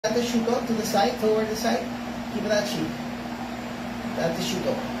At the shuko to the side, toward the side. Keep that cheek. At the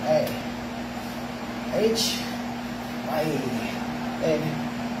shuko. A. H. I. And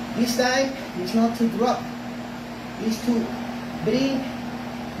this time it's not to drop. It's to bring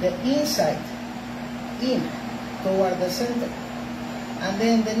the inside in toward the center. And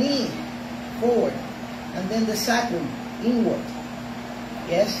then the knee forward. And then the sacrum inward.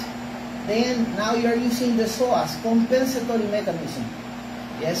 Yes? Then now you are using the psoas, compensatory mechanism.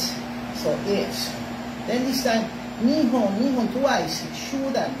 Yes? So it's. Then this time, nihon twice,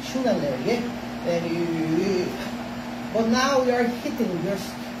 shouldn't let, yeah? Then but now you are hitting, you're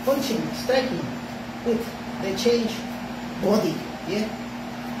punching, striking with the change body, yeah?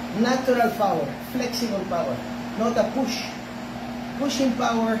 Natural power, flexible power, not a push. Pushing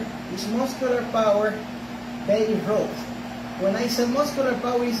power is muscular power, very raw. When I say muscular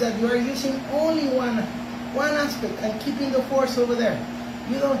power, is that you are using only one aspect and keeping the force over there.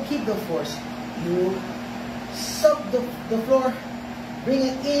 You don't keep the force. You suck the floor, bring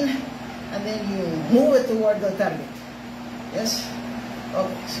it in, and then you move it toward the target. Yes?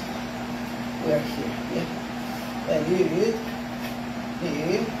 Okay, so we are here. Yeah? And you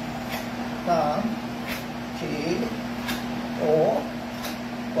come, chill,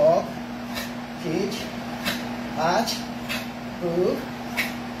 walk, teach, arch, move,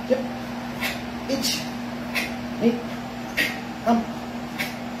 yep, itch, knee, come,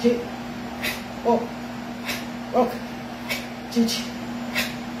 chill, walk, teach,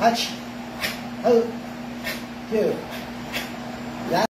 arch, hold, two.